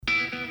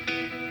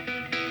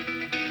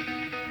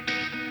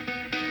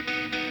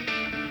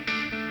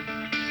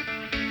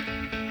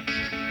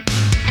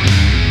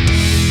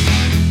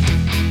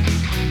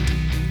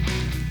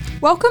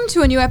Welcome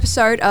to a new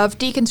episode of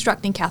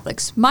Deconstructing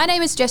Catholics. My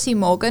name is Jessie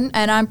Morgan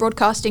and I'm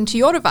broadcasting to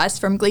your device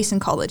from Gleeson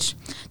College.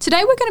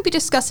 Today we're going to be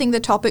discussing the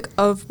topic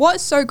of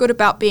what's so good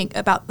about being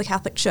about the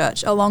Catholic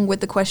Church, along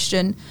with the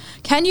question,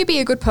 can you be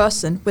a good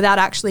person without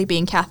actually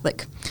being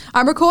Catholic?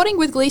 I'm recording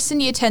with Gleeson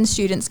Year 10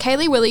 students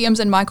Kaylee Williams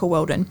and Michael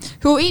Weldon,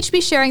 who will each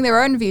be sharing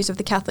their own views of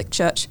the Catholic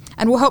Church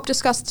and will help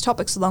discuss the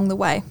topics along the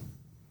way.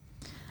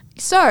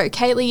 So,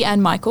 Kaylee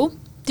and Michael,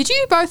 did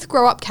you both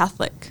grow up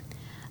Catholic?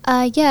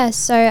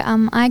 So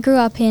I grew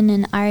up in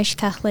an Irish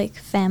Catholic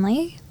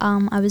family.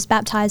 I was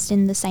baptised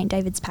in the St.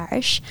 David's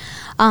Parish,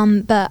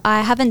 but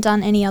I haven't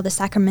done any other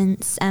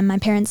sacraments, and my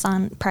parents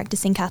aren't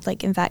practising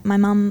Catholic. In fact, my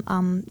mum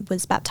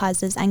was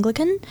baptised as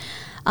Anglican,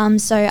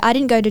 so I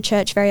didn't go to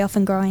church very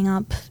often growing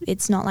up.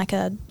 It's not like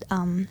a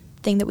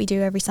thing that we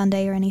do every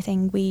Sunday or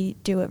anything. We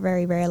do it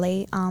very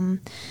rarely,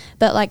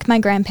 but like my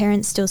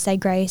grandparents still say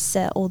grace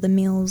at all the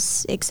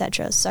meals,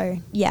 etc. So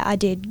yeah, I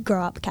did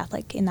grow up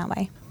Catholic in that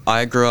way.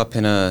 I grew up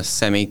in a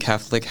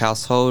semi-Catholic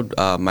household.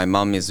 My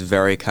mum is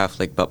very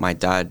Catholic, but my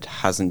dad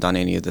hasn't done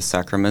any of the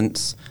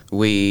sacraments.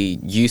 We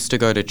used to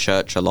go to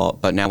church a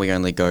lot, but now we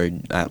only go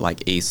at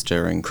like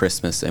Easter and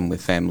Christmas and with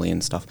family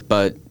and stuff.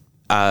 But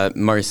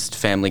most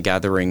family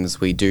gatherings,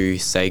 we do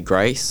say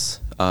grace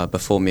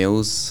before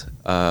meals.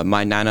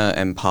 My nana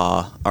and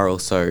pa are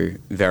also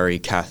very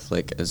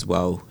Catholic as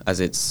well, as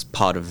it's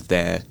part of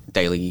their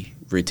daily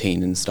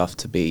routine and stuff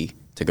to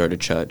go to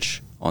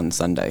church on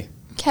Sunday.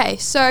 Okay,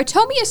 so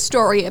tell me a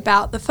story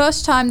about the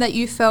first time that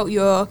you felt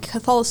your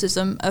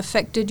Catholicism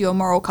affected your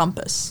moral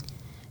compass.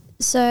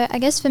 So I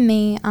guess for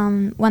me,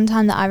 one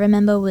time that I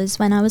remember was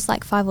when I was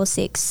like 5 or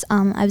 6.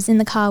 I was in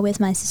the car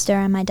with my sister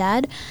and my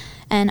dad,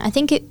 and I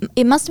think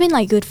it must have been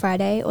like Good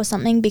Friday or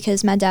something,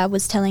 because my dad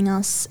was telling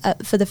us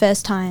for the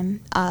first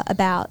time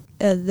about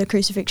the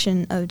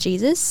crucifixion of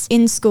Jesus.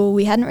 In school,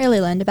 we hadn't really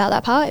learned about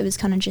that part. It was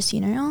kind of just,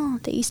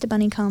 the Easter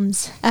bunny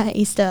comes at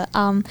Easter.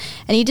 And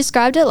he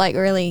described it like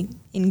really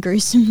in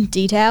gruesome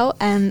detail,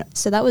 and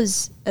so that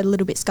was a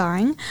little bit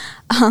scarring.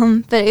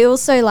 But it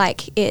also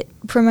it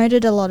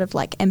promoted a lot of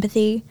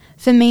empathy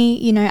for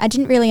me. I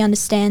didn't really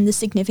understand the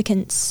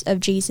significance of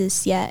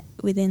Jesus yet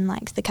within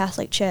the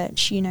Catholic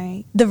Church,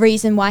 the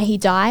reason why he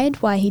died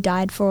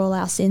for all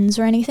our sins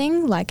or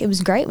anything. It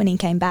was great when he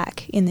came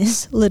back in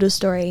this little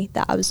story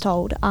that I was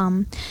told.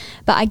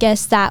 But I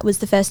guess that was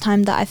the first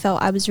time that I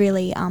felt I was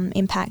really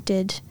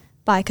impacted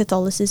by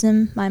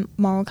Catholicism, my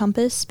moral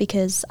compass,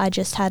 because I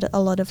just had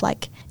a lot of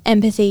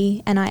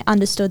empathy, and I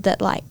understood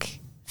that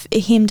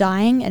him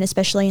dying, and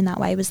especially in that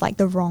way, was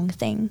the wrong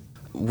thing.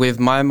 With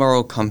my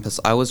moral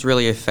compass, I was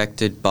really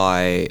affected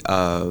by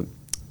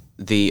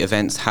the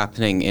events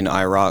happening in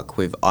Iraq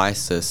with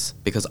ISIS,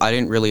 because I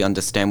didn't really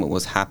understand what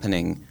was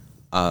happening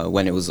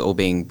when it was all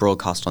being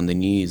broadcast on the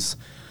news.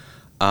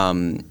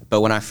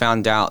 But when I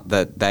found out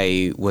that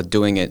they were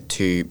doing it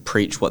to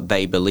preach what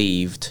they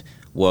believed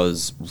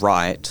was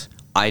right,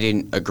 I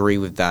didn't agree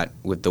with that,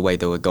 with the way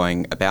they were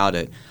going about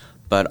it.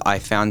 But I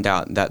found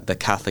out that the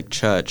Catholic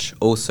Church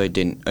also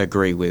didn't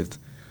agree with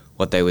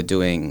what they were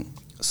doing.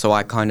 So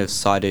I kind of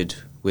sided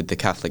with the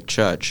Catholic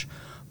Church.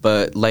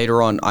 But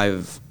later on,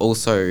 I've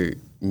also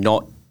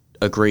not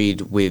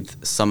agreed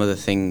with some of the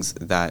things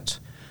that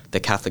the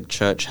Catholic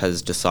Church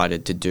has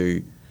decided to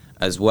do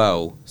as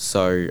well.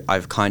 So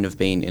I've kind of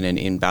been in an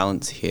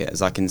imbalance here,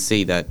 as I can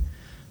see that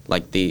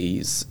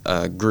these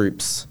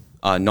groups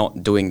are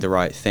not doing the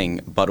right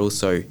thing, but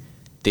also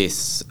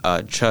this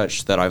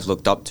church that I've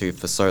looked up to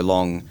for so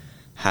long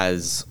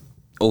has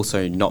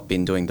also not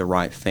been doing the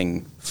right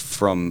thing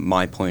from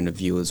my point of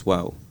view as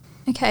well.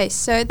 Okay,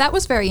 so that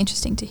was very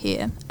interesting to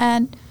hear.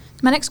 And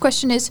my next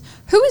question is,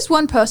 who is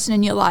one person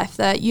in your life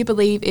that you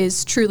believe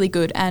is truly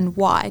good, and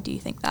why do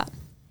you think that?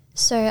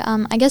 So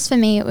I guess for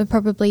me it would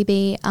probably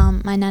be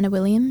my Nana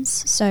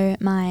Williams, so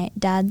my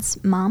dad's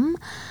mum.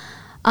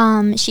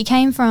 She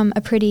came from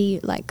a pretty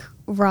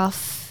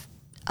rough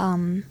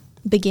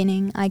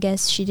beginning, I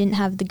guess. She didn't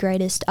have the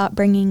greatest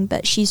upbringing,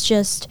 but she's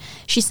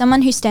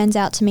someone who stands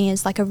out to me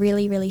as a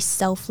really, really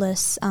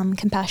selfless,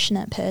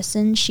 compassionate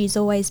person. She's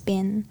always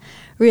been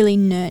really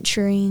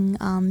nurturing.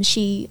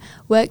 She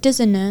worked as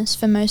a nurse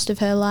for most of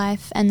her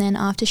life, and then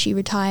after she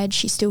retired,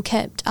 she still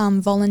kept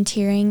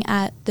volunteering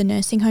at the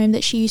nursing home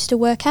that she used to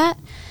work at.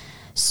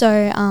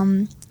 So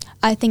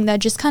I think that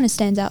just kind of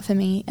stands out for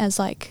me as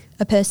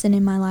a person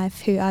in my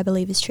life who I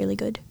believe is truly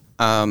good.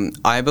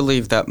 I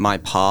believe that my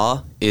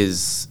pa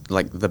is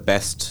the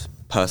best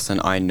person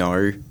I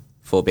know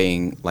for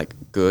being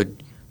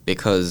good,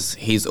 because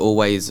he's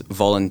always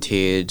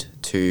volunteered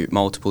to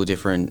multiple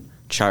different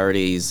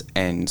charities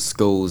and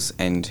schools,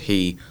 and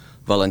he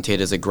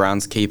volunteered as a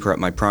groundskeeper at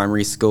my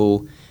primary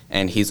school,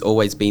 and he's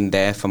always been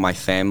there for my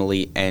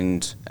family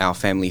and our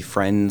family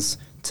friends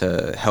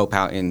to help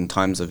out in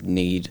times of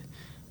need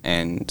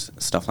and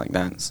stuff like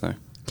that. So.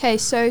 Okay,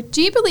 so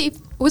do you believe,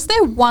 was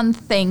there one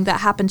thing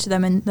that happened to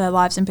them in their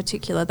lives in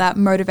particular that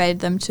motivated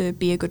them to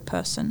be a good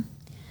person?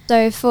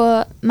 So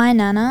for my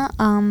Nana,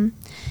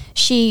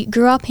 she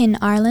grew up in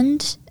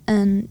Ireland,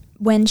 and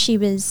when she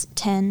was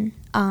 10,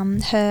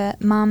 her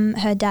mum,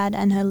 her dad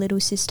and her little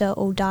sister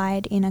all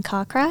died in a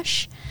car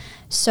crash.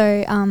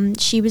 So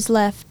she was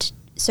left,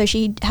 so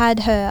she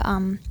had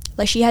her,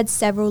 she had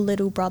several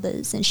little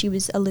brothers and she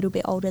was a little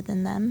bit older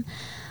than them.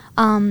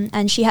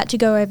 And she had to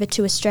go over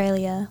to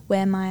Australia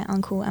where my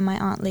uncle and my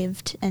aunt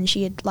lived, and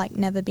she had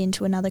never been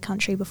to another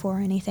country before or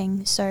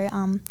anything.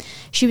 So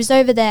she was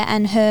over there,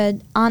 and her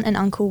aunt and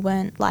uncle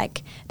weren't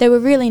they were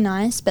really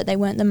nice, but they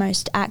weren't the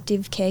most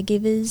active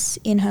caregivers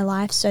in her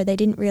life. So they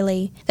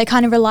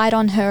kind of relied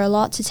on her a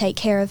lot to take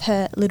care of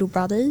her little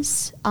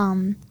brothers.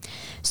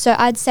 So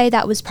I'd say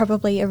that was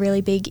probably a really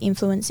big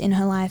influence in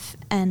her life,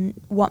 and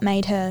what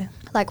made her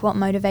what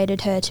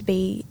motivated her to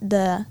be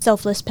the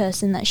selfless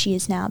person that she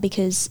is now.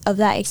 Because of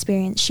that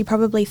experience, she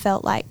probably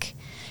felt like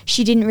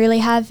she didn't really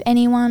have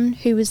anyone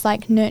who was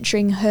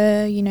nurturing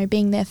her,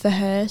 being there for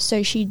her.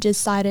 So she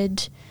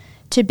decided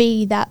to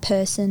be that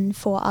person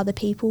for other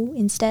people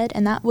instead.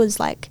 And that was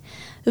it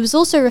was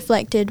also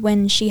reflected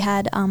when she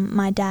had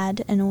my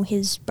dad and all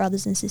his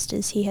brothers and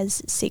sisters. He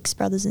has 6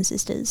 brothers and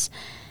sisters.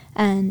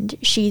 And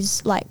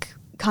she's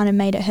kind of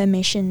made it her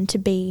mission to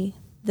be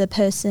the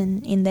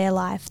person in their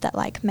life that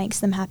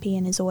makes them happy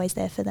and is always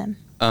there for them.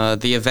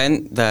 The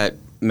event that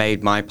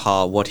made my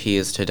pa what he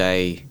is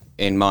today,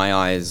 in my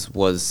eyes,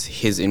 was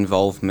his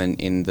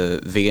involvement in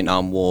the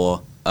Vietnam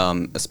War,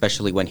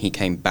 especially when he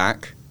came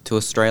back to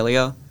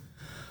Australia.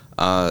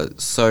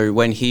 So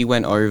when he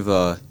went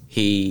over,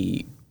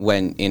 he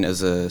went in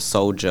as a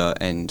soldier,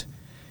 and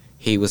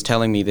he was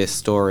telling me this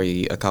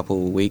story a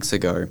couple of weeks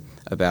ago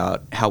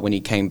about how when he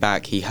came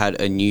back, he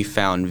had a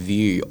newfound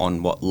view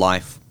on what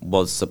life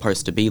was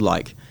supposed to be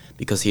like,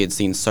 because he had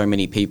seen so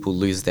many people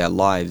lose their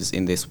lives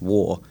in this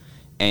war,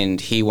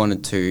 and he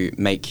wanted to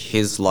make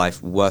his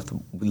life worth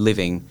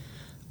living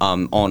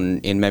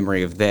in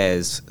memory of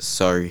theirs.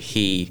 So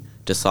he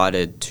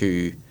decided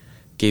to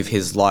give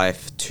his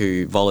life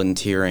to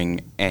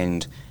volunteering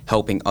and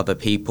helping other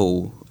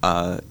people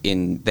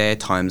in their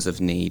times of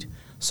need,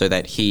 so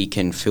that he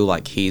can feel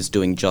like he's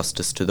doing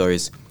justice to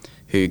those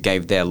who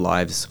gave their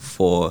lives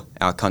for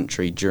our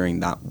country during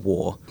that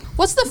war.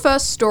 What's the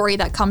first story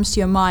that comes to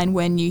your mind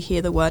when you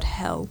hear the word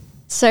hell?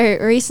 So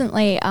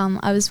recently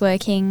I was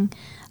working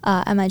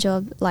at my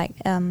job at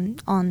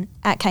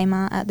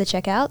Kmart at the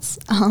checkouts,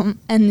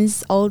 and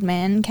this old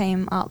man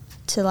came up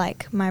to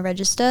my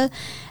register,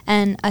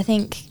 and I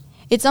think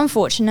it's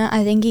unfortunate.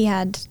 I think he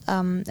had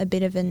a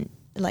bit of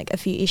a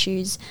few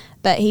issues,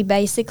 but he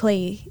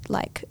basically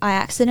I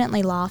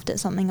accidentally laughed at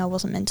something I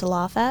wasn't meant to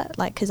laugh at,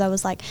 because I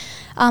was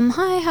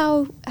hi,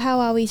 how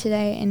are we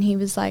today? And he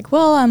was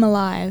well, I'm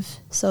alive.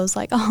 So I was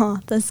oh,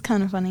 that's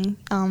kind of funny.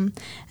 And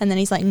then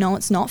he's no,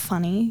 it's not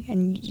funny,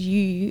 and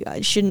you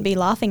shouldn't be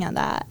laughing at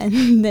that.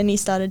 And then he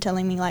started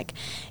telling me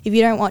if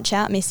you don't watch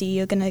out, Missy,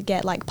 you're gonna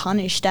get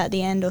punished at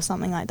the end or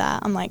something like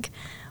that. I'm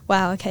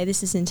wow, okay,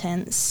 this is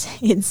intense.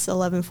 It's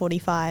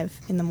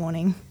 11:45 in the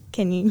morning.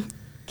 Can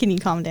you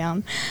calm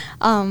down?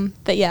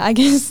 But yeah, I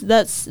guess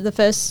that's the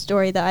first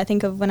story that I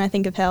think of when I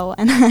think of hell.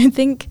 And I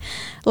think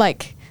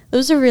it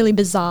was a really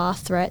bizarre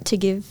threat to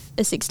give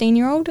a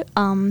 16-year-old.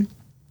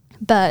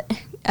 But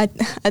I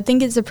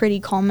think it's a pretty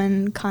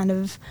common kind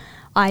of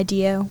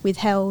idea with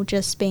hell,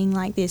 just being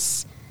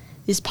this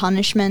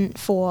punishment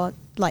for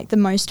the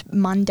most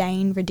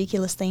mundane,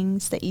 ridiculous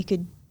things that you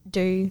could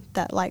do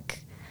that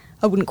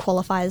I wouldn't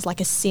qualify as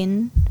a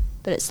sin.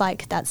 But it's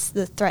that's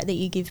the threat that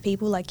you give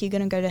people, you're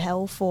going to go to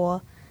hell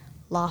for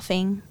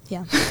laughing.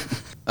 Yeah.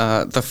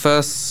 The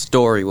first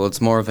story, well,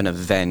 it's more of an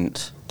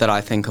event that I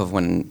think of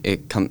when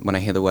I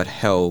hear the word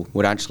hell,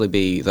 would actually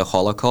be the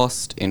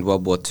Holocaust in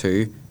World War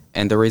II.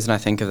 And the reason I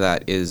think of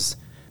that is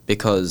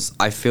because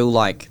I feel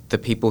like the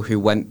people who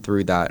went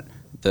through that,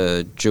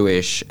 the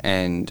Jewish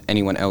and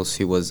anyone else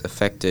who was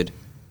affected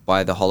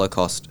by the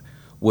Holocaust,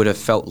 would have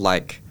felt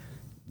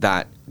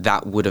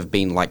that would have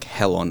been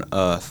hell on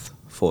earth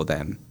for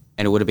them.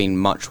 And it would have been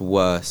much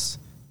worse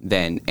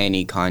than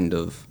any kind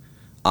of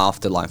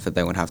afterlife that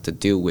they would have to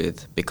deal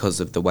with because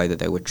of the way that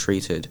they were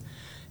treated.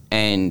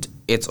 And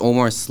it's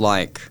almost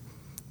like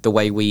the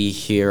way we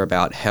hear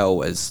about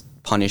hell as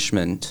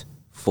punishment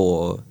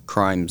for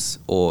crimes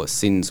or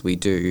sins we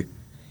do,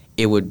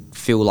 it would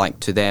feel like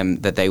to them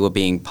that they were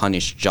being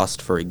punished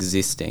just for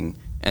existing.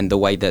 And the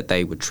way that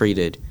they were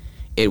treated,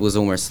 it was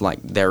almost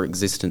like their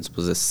existence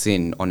was a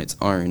sin on its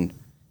own.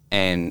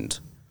 And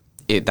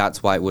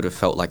that's why it would have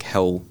felt like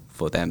hell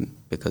for them,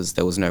 because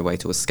there was no way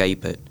to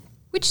escape it.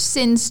 Which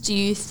sins do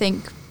you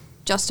think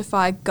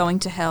justify going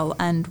to hell,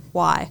 and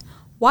why?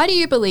 Why do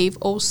you believe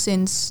all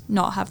sins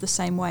not have the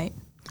same weight?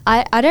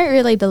 I don't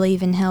really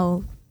believe in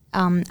hell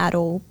at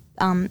all.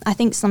 I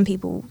think some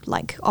people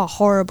are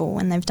horrible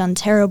and they've done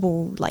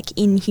terrible,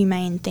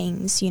 inhumane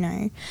things,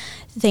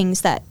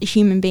 things that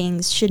human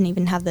beings shouldn't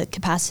even have the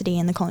capacity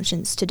and the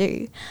conscience to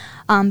do.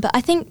 But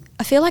I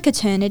feel like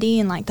eternity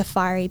in the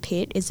fiery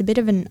pit is a bit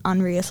of an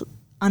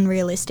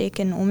unrealistic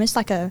and almost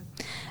a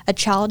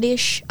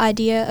childish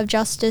idea of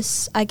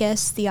justice, I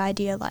guess. The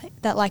idea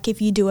that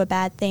if you do a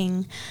bad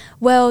thing,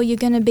 well, you're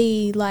going to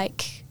be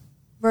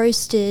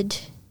roasted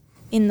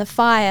in the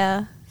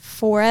fire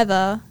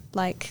forever,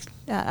 like,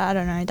 I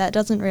don't know, that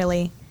doesn't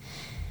really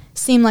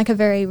seem like a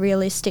very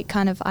realistic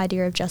kind of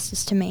idea of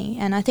justice to me.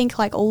 And I think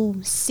like all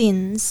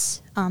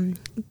sins,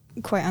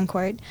 quote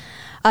unquote,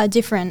 are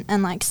different,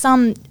 and like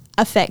some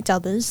affect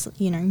others,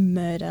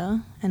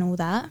 murder and all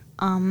that.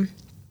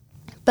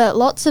 But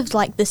lots of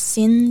like the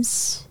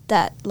sins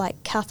that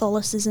like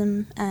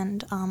Catholicism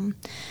and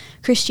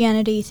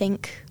Christianity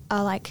think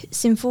are like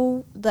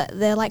sinful, that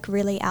they're like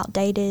really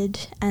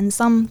outdated, and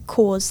some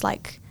cause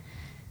like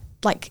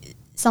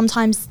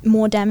sometimes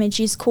more damage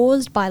is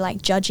caused by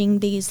like judging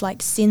these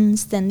like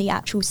sins than the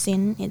actual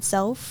sin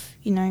itself.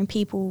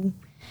 People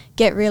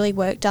get really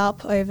worked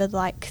up over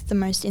like the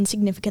most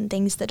insignificant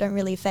things that don't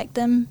really affect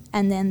them,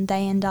 and then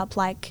they end up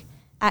like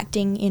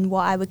acting in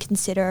what I would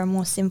consider a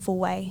more sinful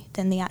way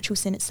than the actual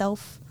sin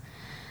itself.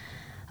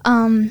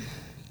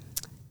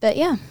 But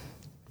yeah,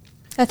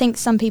 I think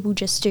some people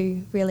just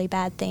do really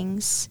bad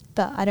things,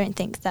 but I don't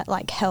think that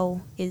like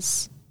hell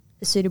is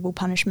a suitable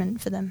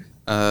punishment for them.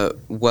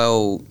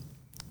 Well,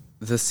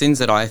 the sins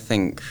that I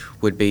think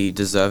would be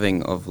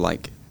deserving of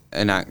like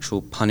an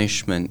actual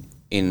punishment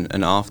in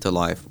an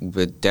afterlife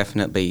would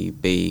definitely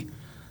be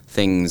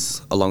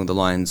things along the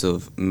lines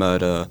of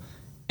murder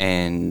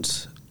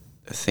and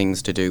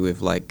things to do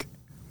with like,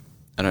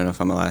 I don't know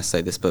if I'm allowed to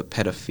say this, but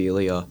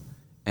pedophilia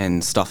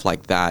and stuff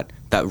like that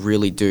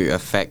really do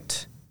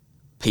affect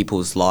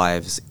people's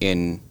lives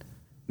in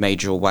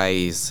major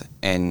ways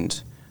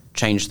and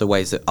change the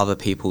ways that other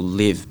people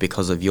live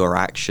because of your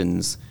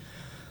actions.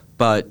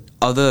 But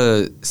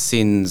other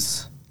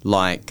sins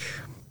like,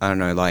 I don't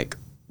know, like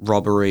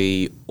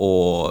robbery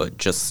or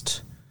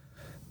just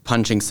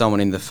punching someone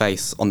in the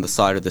face on the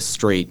side of the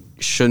street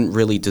shouldn't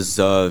really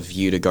deserve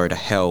you to go to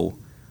hell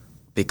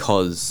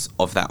because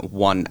of that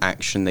one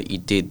action that you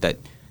did that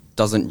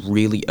doesn't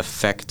really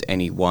affect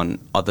anyone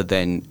other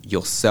than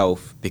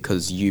yourself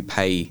because you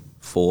pay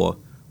for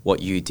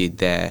what you did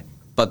there.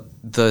 But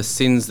the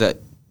sins that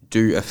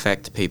do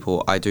affect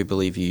people, I do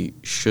believe you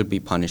should be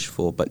punished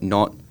for, but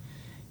not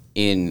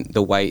in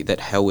the way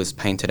that hell is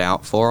painted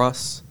out for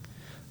us,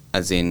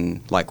 as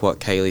in, like what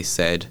Kaylee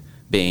said,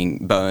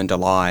 being burned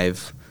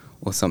alive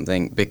or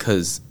something,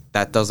 because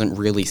that doesn't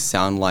really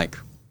sound like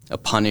a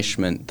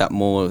punishment. That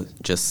more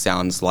just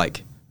sounds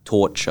like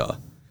torture.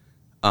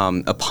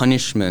 A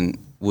punishment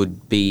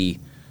would be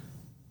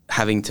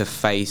having to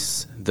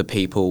face the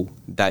people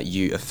that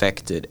you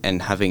affected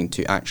and having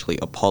to actually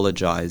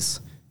apologize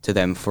to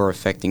them for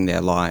affecting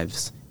their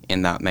lives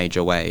in that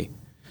major way.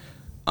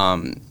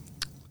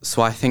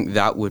 So I think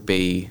that would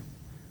be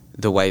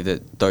the way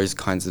that those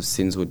kinds of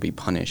sins would be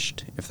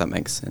punished, if that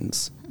makes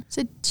sense.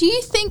 So do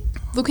you think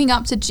looking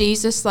up to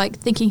Jesus, like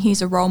thinking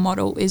he's a role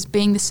model, is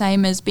being the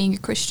same as being a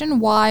Christian?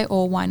 Why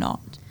or why not?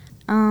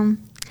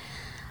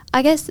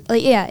 I guess,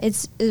 yeah,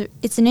 it's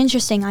an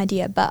interesting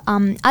idea, but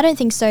I don't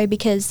think so,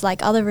 because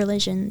like other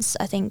religions,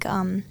 I think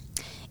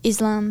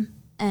Islam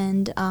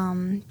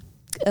and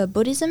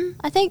Buddhism,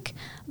 I think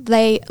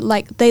they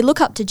look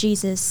up to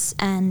Jesus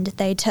and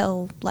they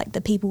tell like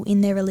the people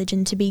in their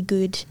religion to be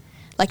good,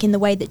 like in the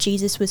way that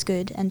Jesus was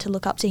good, and to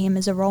look up to him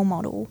as a role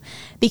model,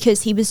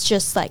 because he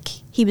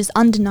was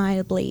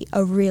undeniably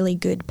a really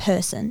good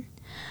person.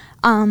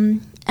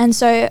 And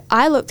so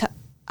I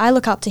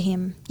look up to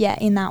him,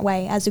 in that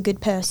way, as a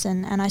good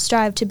person, and I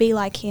strive to be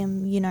like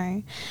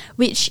him,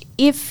 which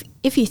if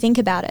you think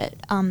about it,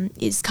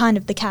 is kind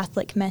of the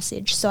Catholic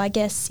message. So I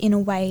guess in a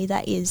way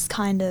that is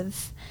kind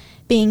of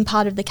being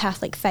part of the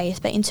Catholic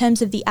faith, but in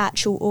terms of the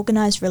actual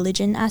organised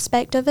religion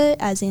aspect of it,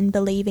 as in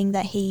believing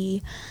that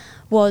he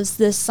was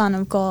the Son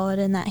of God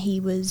and that he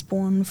was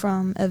born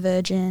from a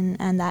virgin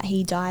and that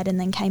he died and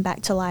then came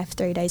back to life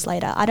 3 days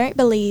later, I don't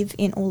believe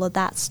in all of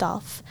that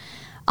stuff.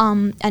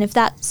 And if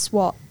that's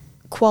what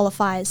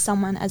qualifies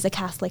someone as a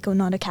Catholic or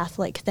not a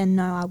Catholic, then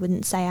no, I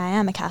wouldn't say I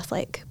am a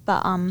Catholic.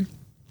 But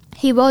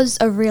he was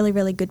a really,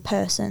 really good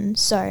person.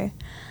 So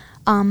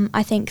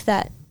I think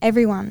that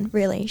everyone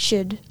really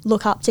should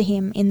look up to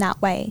him in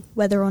that way,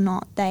 whether or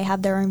not they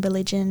have their own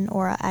religion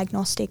or are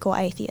agnostic or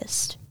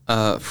atheist.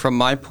 From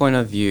my point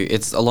of view,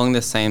 it's along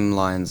the same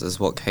lines as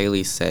what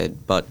Kaylee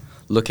said, but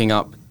looking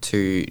up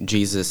to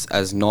Jesus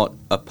as not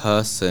a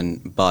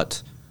person,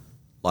 but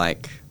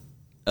like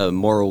a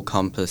moral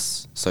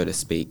compass, so to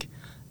speak,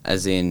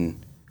 as in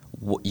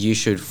you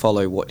should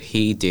follow what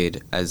he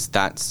did, as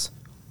that's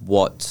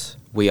what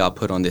we are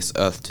put on this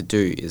earth to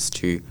do, is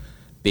to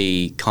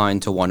be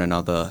kind to one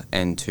another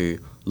and to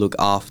look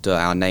after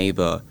our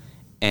neighbour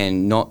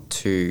and not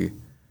to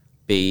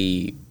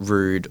be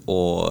rude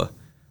or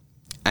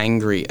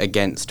angry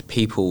against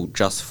people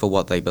just for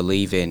what they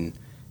believe in.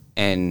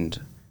 And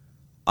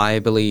I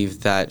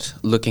believe that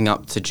looking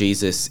up to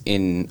Jesus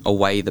in a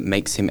way that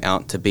makes him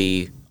out to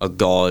be a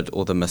god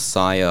or the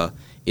Messiah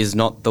is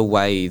not the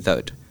way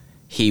that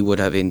he would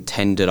have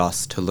intended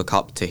us to look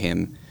up to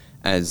him,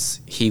 as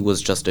he was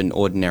just an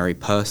ordinary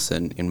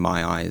person in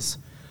my eyes,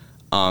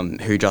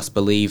 who just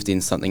believed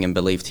in something and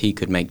believed he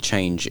could make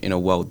change in a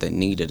world that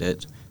needed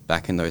it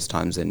back in those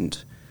times.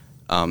 And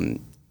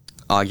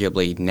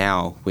arguably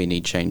now we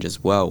need change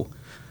as well.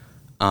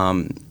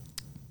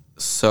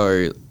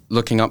 So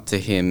looking up to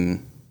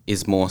him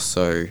is more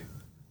so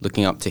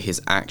looking up to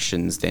his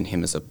actions than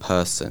him as a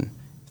person,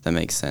 if that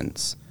makes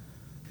sense.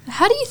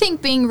 How do you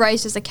think being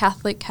raised as a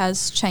Catholic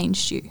has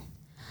changed you?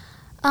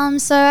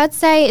 So I'd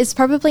say it's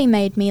probably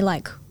made me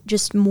like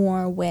just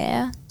more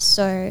aware.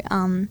 So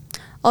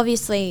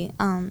obviously,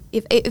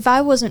 if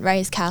I wasn't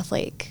raised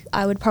Catholic,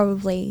 I would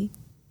probably,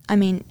 I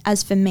mean,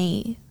 as for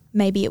me,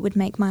 maybe it would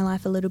make my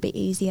life a little bit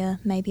easier.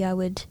 Maybe I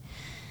would,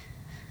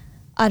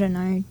 I don't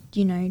know,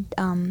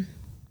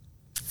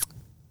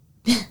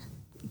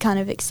 kind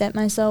of accept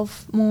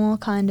myself more,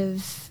 kind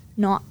of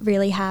not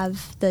really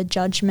have the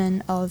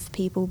judgment of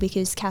people,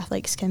 because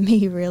Catholics can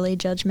be really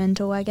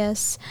judgmental, I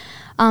guess.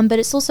 But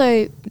it's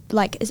also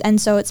like,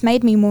 and so it's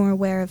made me more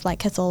aware of like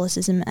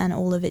Catholicism and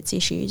all of its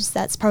issues.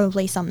 That's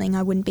probably something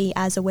I wouldn't be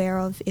as aware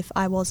of if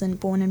I wasn't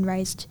born and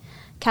raised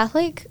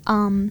Catholic.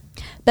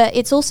 But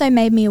it's also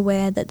made me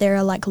aware that there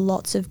are like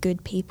lots of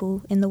good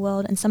people in the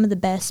world, and some of the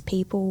best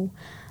people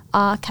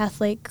are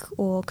Catholic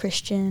or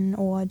Christian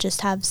or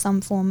just have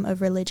some form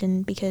of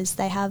religion, because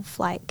they have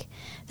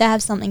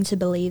something to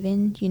believe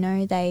in,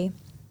 they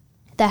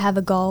have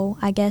a goal,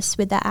 I guess,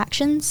 with their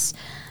actions.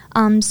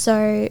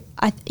 So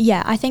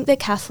I think that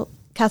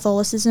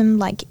Catholicism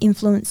like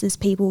influences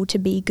people to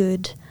be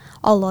good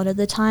a lot of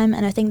the time,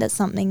 and I think that's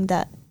something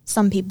that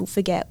some people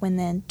forget when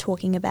they're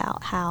talking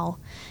about how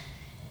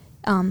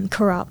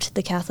corrupt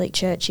the Catholic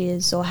Church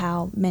is, or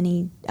how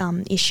many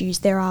issues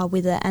there are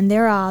with it. And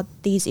there are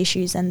these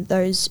issues, and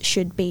those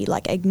should be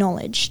like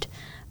acknowledged.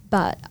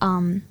 But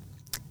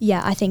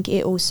I think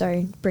it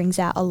also brings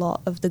out a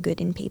lot of the good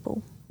in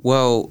people.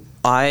 Well,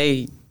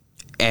 I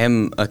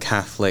am a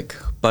Catholic,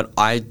 but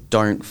I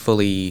don't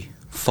fully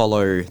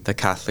follow the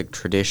Catholic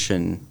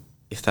tradition,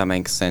 if that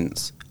makes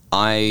sense.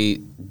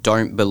 I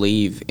don't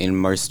believe in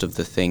most of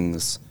the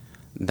things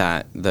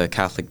that the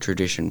Catholic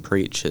tradition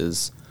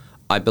preaches.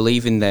 I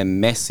believe in their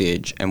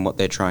message and what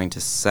they're trying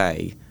to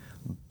say,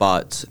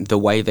 but the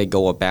way they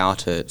go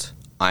about it,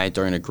 I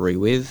don't agree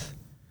with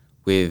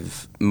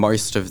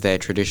most of their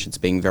traditions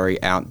being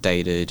very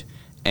outdated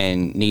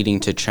and needing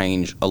to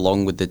change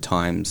along with the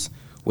times,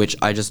 which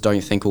I just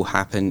don't think will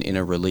happen in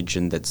a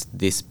religion that's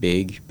this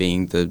big,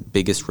 being the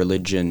biggest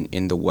religion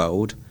in the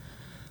world.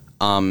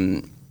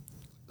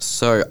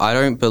 So I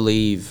don't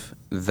believe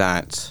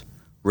that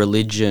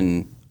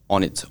religion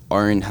on its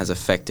own has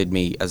affected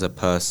me as a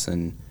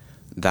person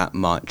that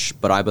much,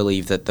 but I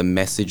believe that the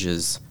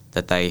messages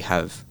that they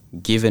have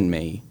given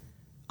me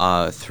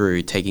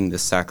through taking the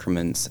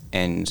sacraments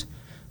and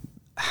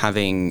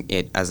having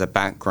it as a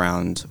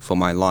background for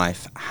my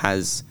life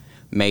has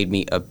made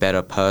me a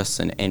better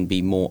person and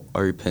be more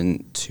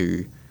open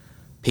to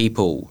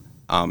people.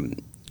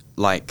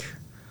 Like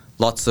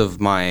lots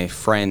of my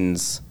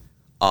friends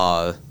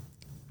are,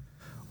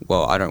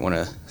 well, I don't want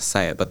to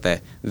say it, but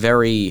they're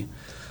very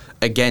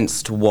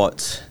against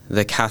what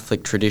the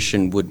Catholic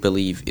tradition would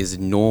believe is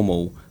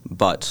normal,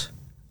 but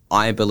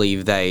I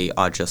believe they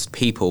are just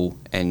people,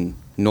 and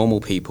normal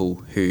people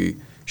who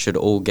should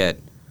all get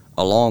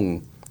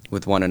along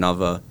with one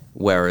another,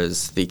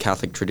 whereas the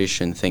Catholic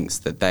tradition thinks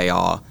that they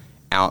are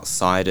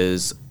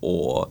outsiders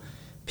or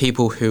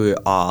people who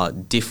are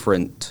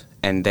different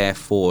and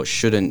therefore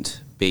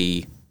shouldn't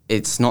be.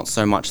 It's not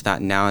so much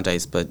that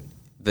nowadays, but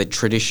the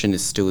tradition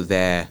is still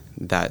there,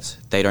 that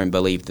they don't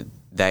believe that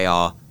they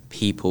are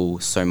people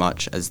so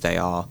much as they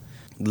are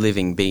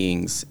living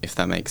beings, if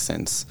that makes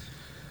sense.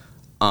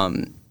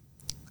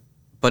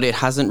 But it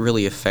hasn't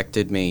really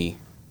affected me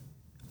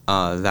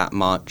that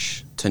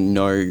much to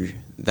know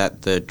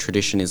that the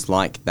tradition is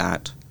like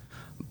that,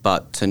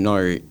 but to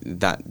know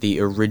that the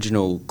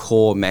original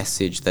core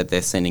message that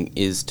they're sending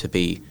is to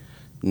be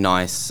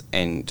nice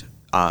and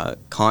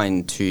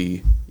kind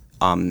to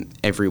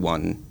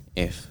everyone,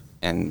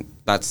 and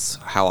that's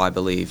how I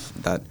believe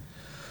that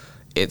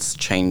it's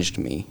changed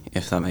me,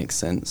 if that makes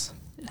sense.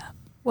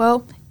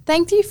 Well,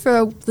 thank you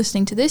for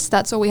listening to this.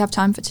 That's all we have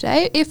time for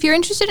today. If you're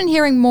interested in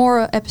hearing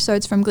more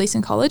episodes from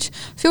Gleeson College,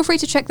 feel free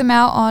to check them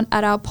out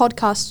at our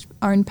podcast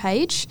own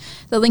page.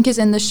 The link is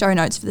in the show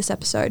notes for this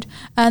episode.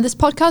 This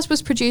podcast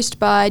was produced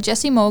by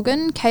Jesse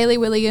Morgan, Kaylee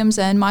Williams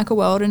and Michael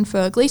Weldon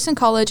for Gleeson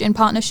College in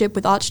partnership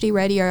with ArchD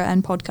Radio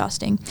and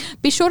Podcasting.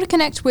 Be sure to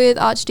connect with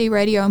ArchD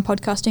Radio and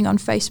Podcasting on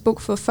Facebook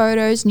for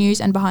photos, news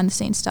and behind the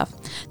scenes stuff.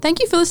 Thank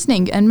you for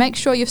listening, and make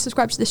sure you've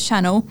subscribed to this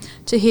channel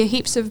to hear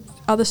heaps of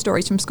other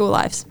stories from school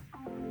lives.